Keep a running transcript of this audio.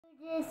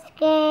This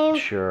game.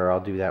 Sure,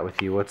 I'll do that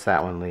with you. What's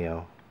that one,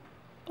 Leo?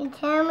 You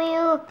tell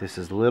me. This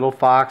is Little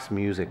Fox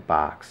Music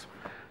Box.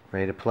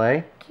 Ready to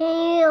play?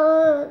 Can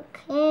you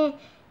get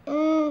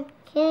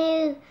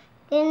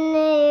in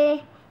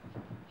there?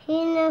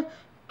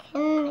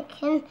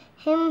 Can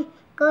him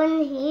go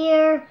in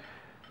here?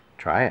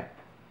 Try it.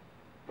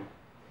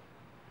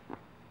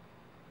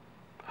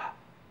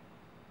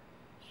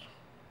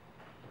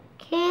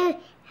 Can't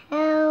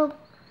help.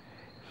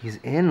 He's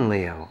in,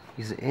 Leo.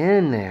 He's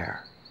in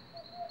there.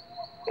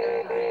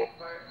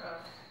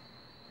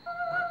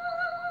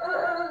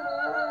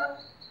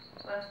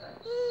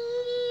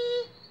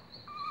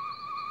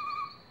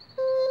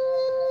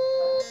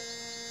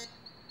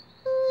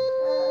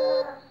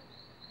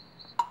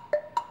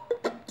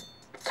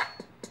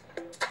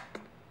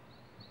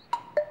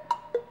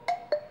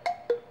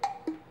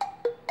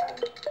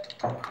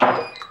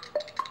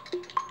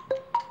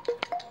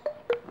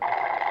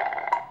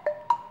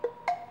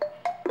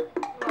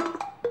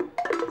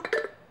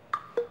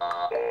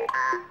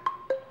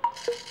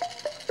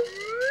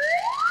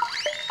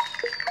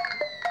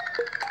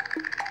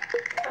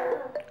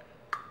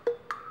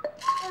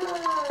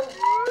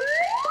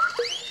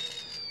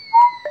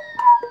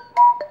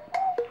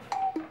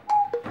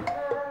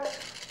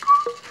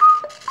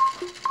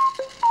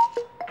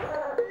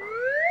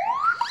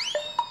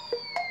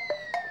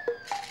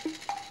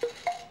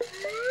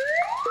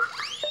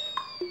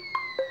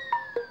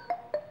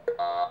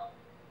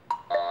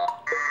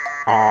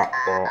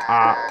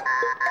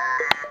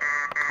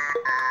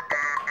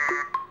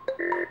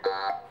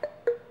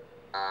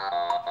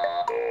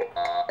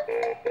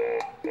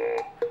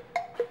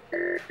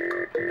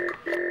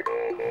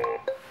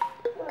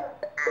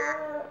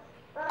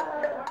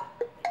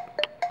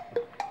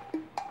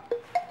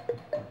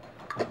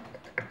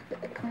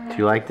 Do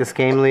you like this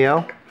game,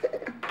 Leo?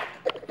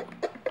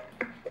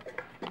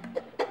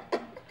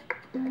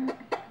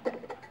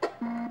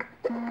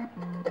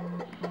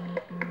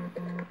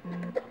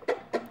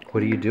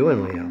 What are you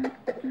doing, Leo?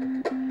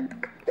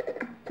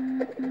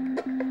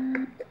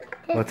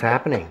 What's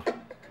happening?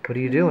 What are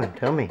you doing?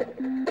 Tell me.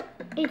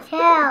 You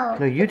tell.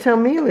 No, you tell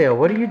me, Leo.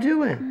 What are you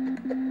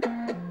doing?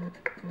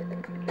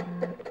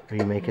 Are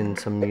you making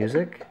some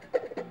music?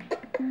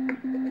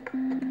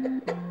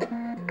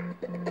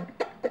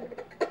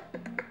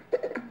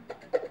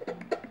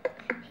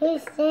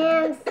 He's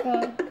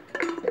dancing.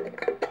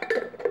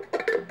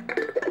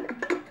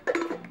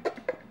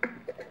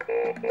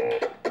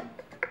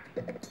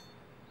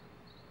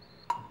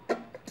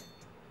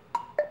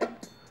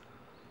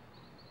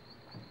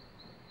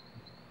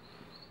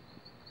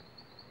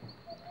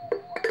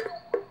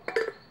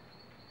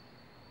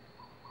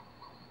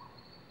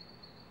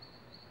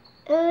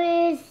 Who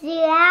is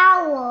the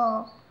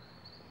owl?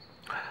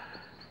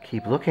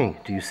 Keep looking.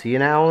 Do you see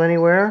an owl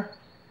anywhere?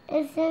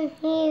 It's in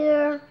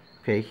here.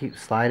 Okay,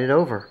 slide it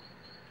over.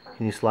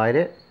 Can you slide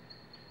it?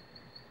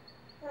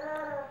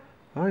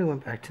 Oh, he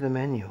went back to the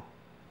menu.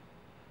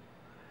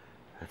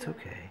 That's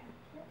okay.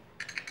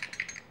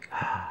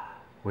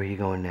 Where are you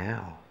going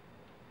now?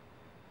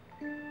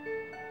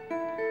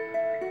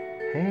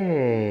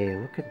 Hey,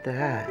 look at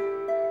that.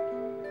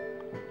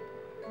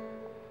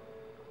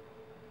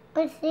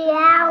 It's the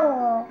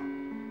owl.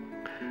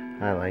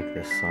 I like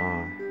this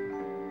song.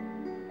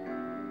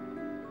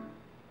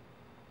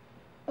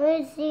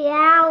 It's the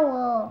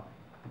owl.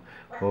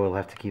 Well, we'll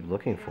have to keep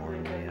looking for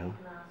him, Leo.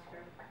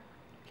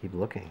 Keep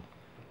looking.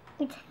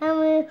 You tell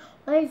me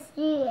where's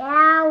the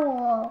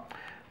owl?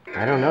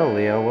 I don't know,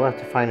 Leo. We'll have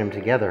to find him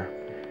together.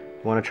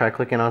 Want to try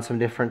clicking on some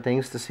different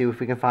things to see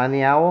if we can find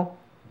the owl?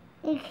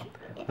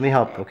 Let me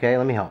help, okay?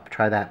 Let me help.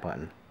 Try that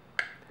button.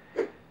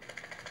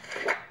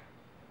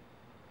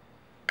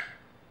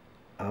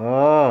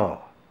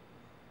 Oh.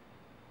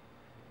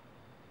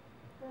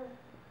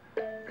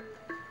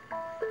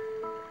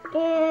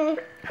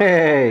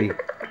 Hey.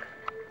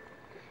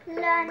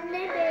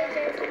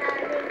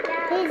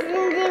 He's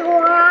in the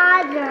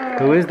water.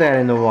 Who is that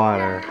in the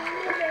water?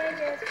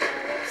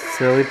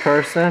 Silly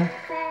person?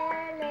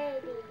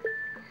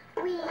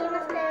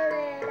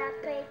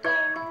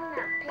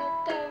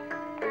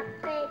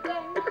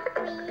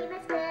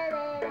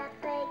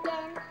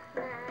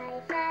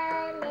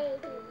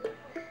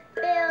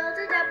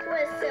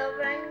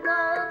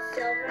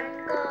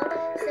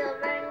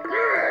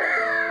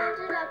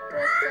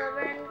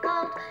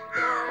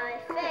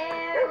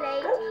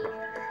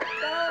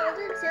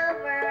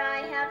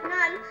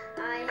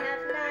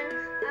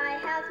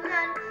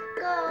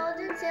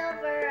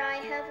 Silver I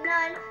have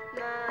none,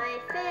 my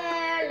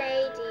fair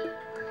lady.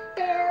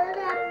 Filled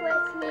up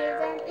with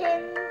needles and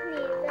pins,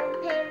 needles and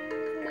pins,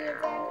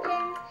 needles and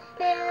pins.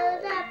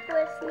 Filled up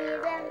with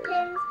needles and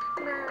pins,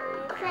 my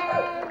fair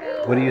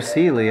lady. What do you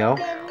see, Leo?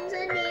 Pins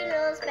and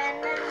needles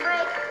bend and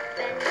break,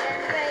 bend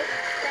and break,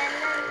 bend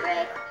and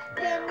break.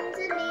 Pins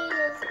and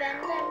needles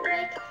bend and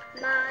break,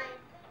 my.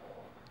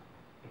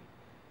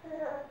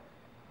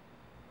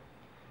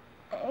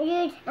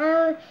 You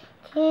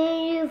can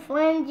you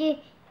find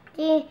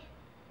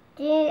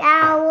the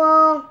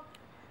owl?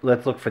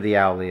 let's look for the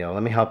owl, Leo.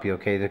 Let me help you,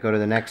 okay? To go to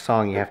the next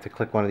song, you have to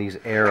click one of these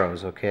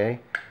arrows, okay?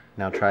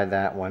 Now try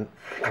that one.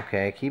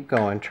 Okay, keep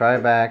going. Try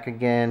back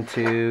again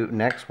to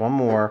next, one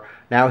more.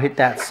 Now hit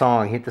that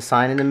song. Hit the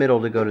sign in the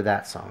middle to go to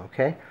that song,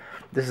 okay?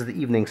 This is the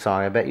evening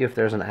song. I bet you if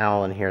there's an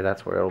owl in here,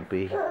 that's where it'll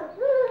be.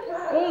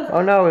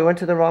 Oh no, we went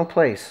to the wrong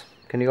place.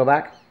 Can you go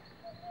back?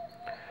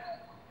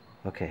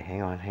 Okay,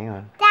 hang on, hang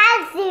on.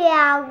 That's the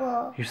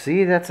owl. You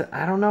see,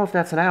 I don't know if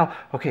that's an owl.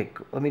 Okay,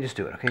 let me just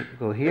do it, okay?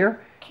 Go here,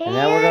 Can and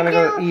now we're going to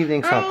go to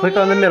evening song. Click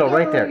on the middle,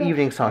 right there,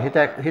 evening song. Hit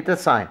that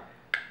sign.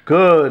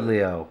 Good,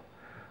 Leo.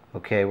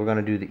 Okay, we're going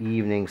to do the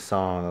evening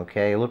song,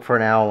 okay? Look for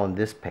an owl on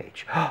this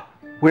page.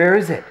 Where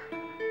is it?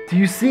 Do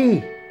you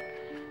see?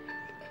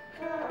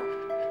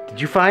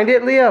 Did you find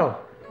it, Leo?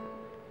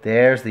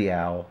 There's the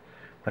owl.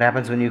 What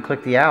happens when you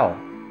click the owl?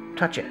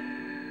 Touch it.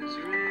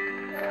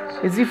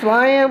 Is he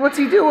flying? What's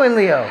he doing,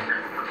 Leo?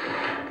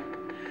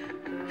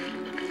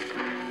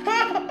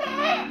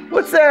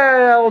 What's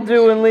that owl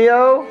doing,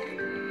 Leo?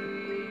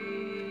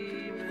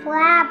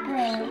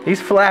 Flapping. He's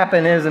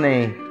flapping, isn't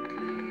he?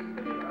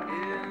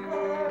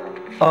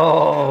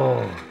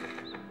 Oh.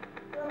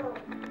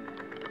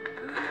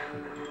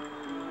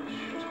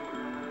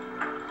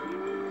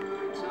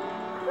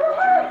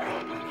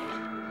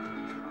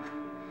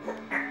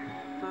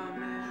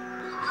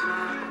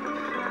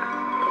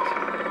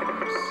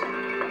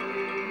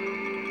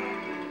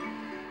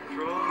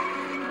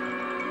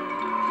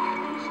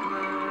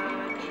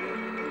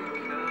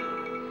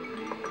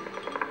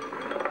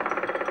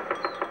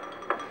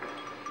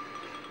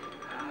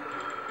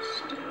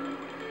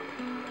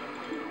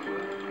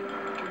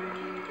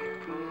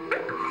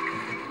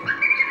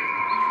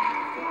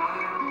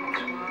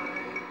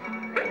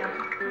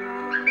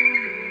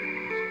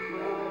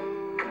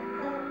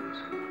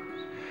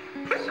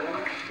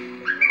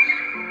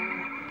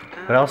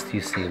 What else do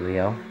you see,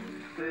 Leo?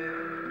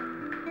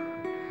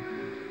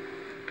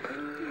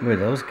 Who are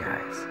those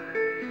guys?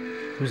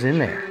 Who's in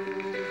there?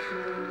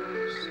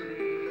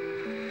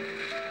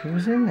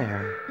 Who's in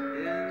there?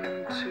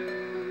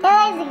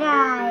 Those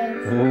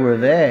guys. Who are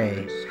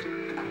they?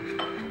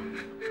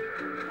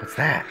 What's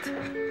that? Okay.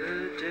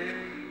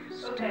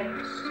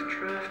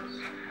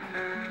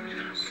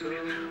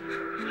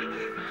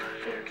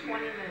 In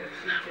 20 minutes,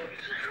 you could.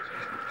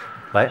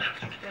 What? In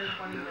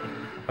 20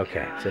 minutes.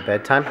 Okay, is it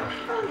bedtime?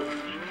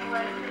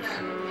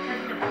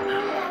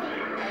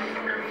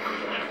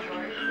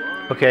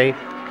 Okay, do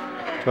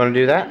you want to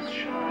do that?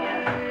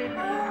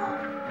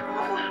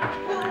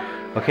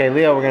 Okay,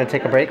 Leo, we're going to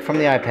take a break from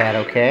the iPad,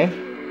 okay?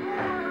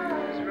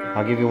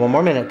 I'll give you 1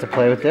 more minute to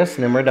play with this,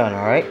 and then we're done,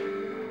 alright?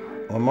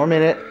 1 more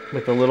minute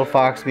with the little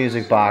Fox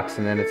music box,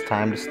 and then it's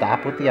time to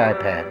stop with the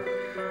iPad.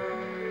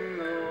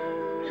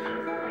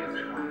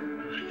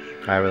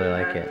 I really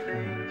like it.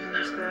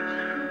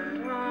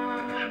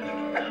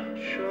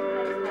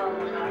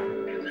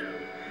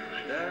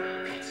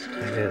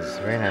 It is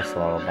a very nice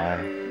lullaby.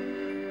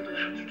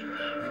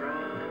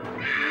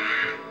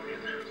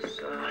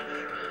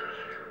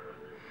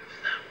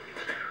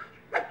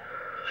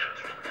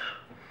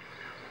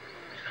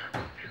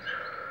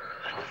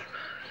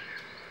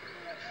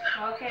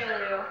 Okay,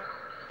 Leo.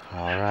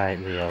 Alright,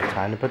 Leo,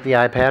 time to put the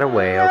iPad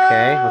away,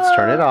 okay? Let's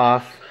turn it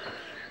off.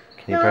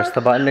 Can you press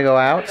the button to go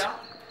out?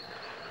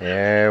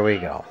 There we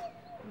go.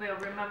 Leo,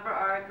 remember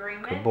our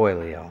agreement? Good boy,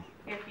 Leo.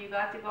 If you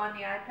got to go on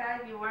the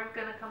iPad, you weren't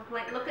going to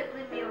complain. Look at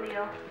me,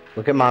 Leo.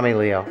 Look at Mommy,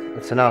 Leo.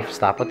 That's enough.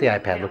 Stop with the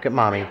iPad. Look at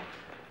Mommy.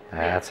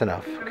 That's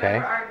enough, okay?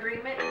 Remember our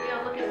agreement?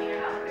 Leo, look at me.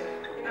 You're not looking.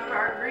 Remember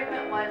our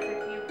agreement was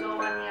if you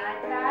go on the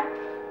iPad,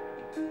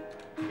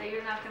 that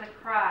you're not going to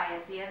cry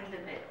at the end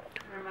of it.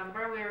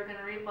 Remember? We were going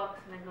to read books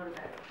and then go to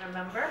bed.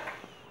 Remember?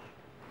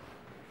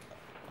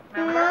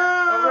 Remember?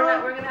 No. Or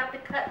we're going to have to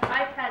cut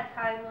iPad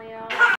time, Leo.